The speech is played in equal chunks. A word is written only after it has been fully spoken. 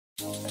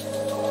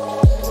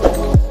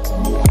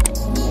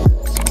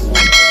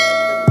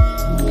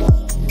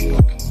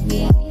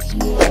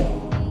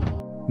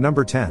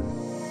Number 10.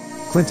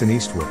 Clinton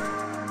Eastwood.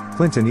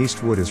 Clinton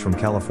Eastwood is from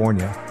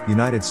California,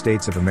 United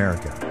States of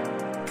America.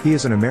 He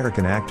is an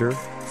American actor,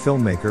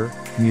 filmmaker,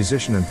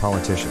 musician and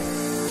politician.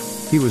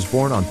 He was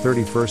born on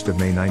 31st of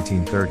May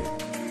 1930.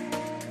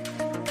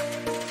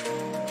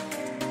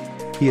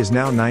 He is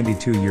now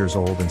 92 years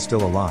old and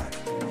still alive.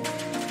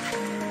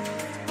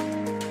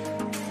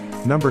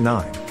 Number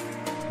 9.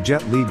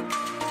 Jet Li.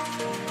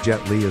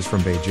 Jet Li is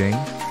from Beijing,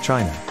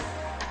 China.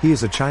 He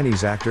is a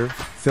Chinese actor,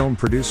 film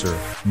producer,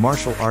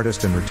 martial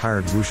artist and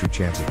retired wushu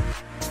champion.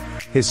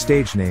 His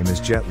stage name is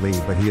Jet Li,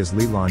 but he is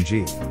Li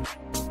Longji.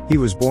 He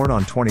was born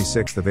on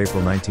 26th of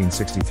April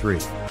 1963.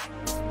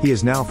 He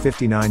is now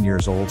 59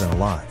 years old and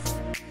alive.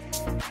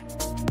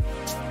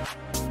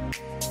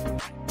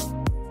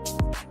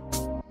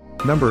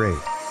 Number 8.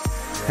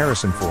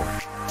 Harrison Ford.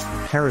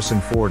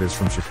 Harrison Ford is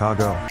from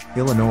Chicago,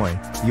 Illinois,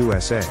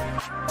 USA.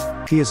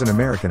 He is an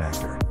American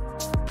actor.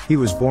 He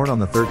was born on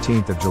the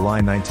 13th of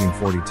July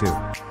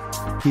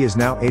 1942. He is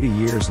now 80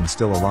 years and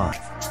still alive.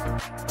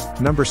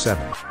 Number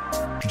 7.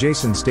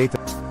 Jason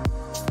Statham.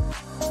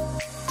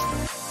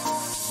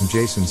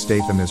 Jason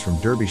Statham is from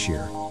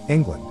Derbyshire,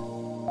 England.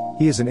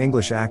 He is an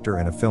English actor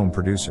and a film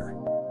producer.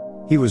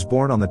 He was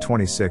born on the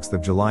 26th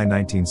of July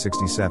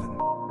 1967.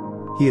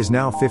 He is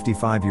now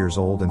 55 years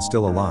old and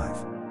still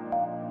alive.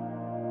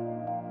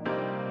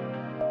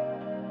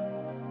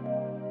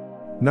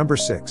 Number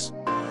 6.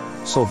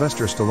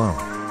 Sylvester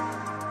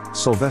Stallone.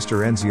 Sylvester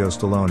Enzio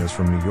Stallone is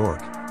from New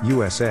York,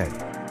 USA.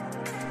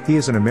 He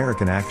is an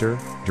American actor,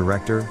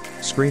 director,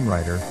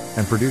 screenwriter,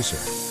 and producer.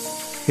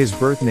 His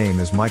birth name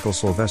is Michael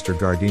Sylvester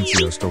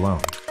Gardincio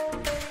Stallone.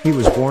 He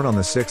was born on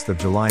the 6th of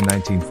July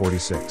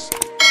 1946.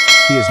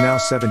 He is now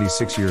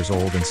 76 years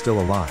old and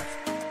still alive.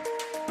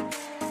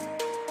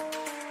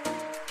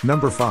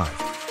 Number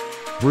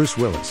 5. Bruce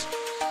Willis.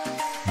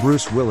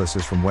 Bruce Willis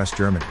is from West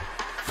Germany.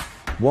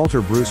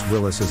 Walter Bruce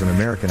Willis is an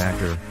American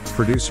actor,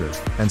 producer,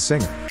 and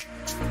singer.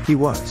 He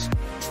was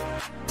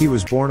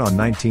born on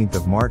 19th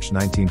of March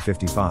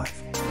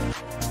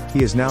 1955.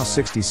 He is now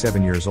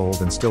 67 years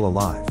old and still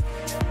alive.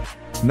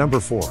 Number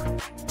 4.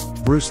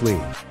 Bruce Lee.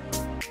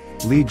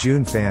 Lee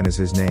Jun Fan is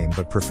his name,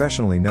 but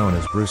professionally known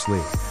as Bruce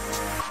Lee.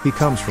 He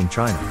comes from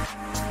China.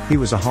 He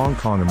was a Hong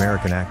Kong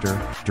American actor,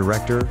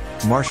 director,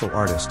 martial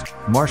artist,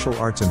 martial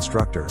arts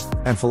instructor,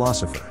 and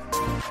philosopher.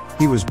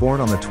 He was born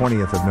on the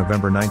 20th of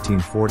November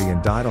 1940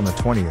 and died on the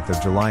 20th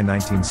of July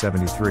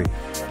 1973.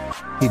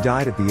 He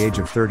died at the age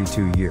of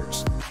 32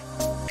 years.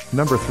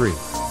 Number 3.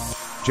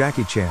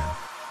 Jackie Chan.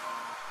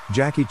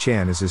 Jackie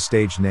Chan is his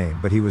stage name,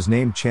 but he was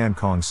named Chan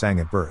Kong Sang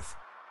at birth.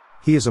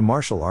 He is a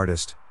martial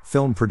artist,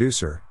 film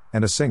producer,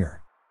 and a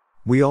singer.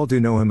 We all do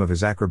know him of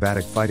his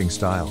acrobatic fighting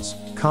styles,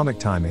 comic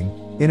timing,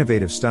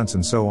 innovative stunts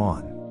and so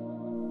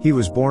on. He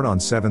was born on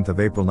 7th of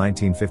April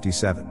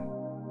 1957.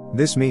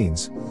 This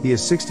means, he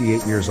is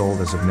 68 years old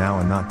as of now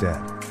and not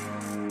dead.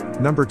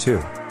 Number 2.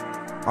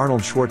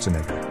 Arnold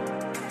Schwarzenegger.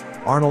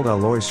 Arnold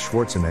Alois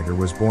Schwarzenegger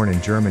was born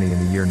in Germany in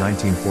the year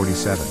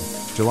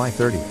 1947, July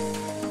 30th.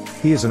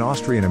 He is an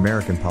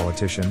Austrian-American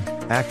politician,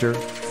 actor,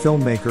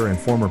 filmmaker and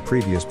former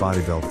previous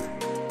bodybuilder.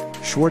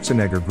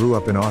 Schwarzenegger grew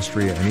up in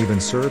Austria and even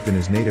served in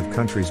his native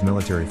country's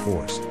military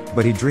force,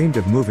 but he dreamed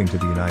of moving to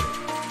the United.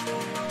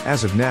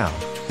 As of now,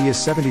 he is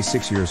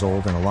 76 years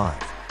old and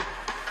alive.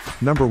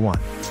 Number 1.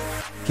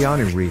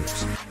 Keanu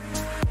Reeves.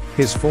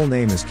 His full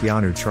name is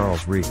Keanu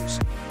Charles Reeves.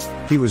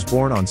 He was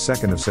born on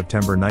 2nd of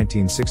September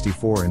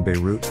 1964 in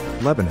Beirut,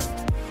 Lebanon.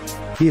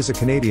 He is a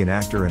Canadian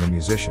actor and a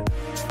musician.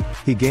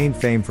 He gained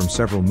fame from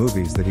several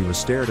movies that he was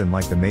starred in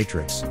like The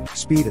Matrix,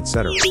 Speed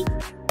etc.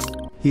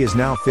 He is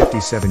now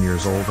 57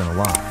 years old and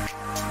alive.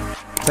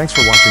 Thanks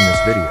for watching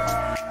this video.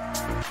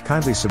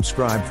 Kindly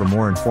subscribe for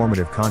more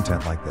informative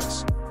content like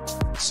this.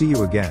 See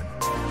you again.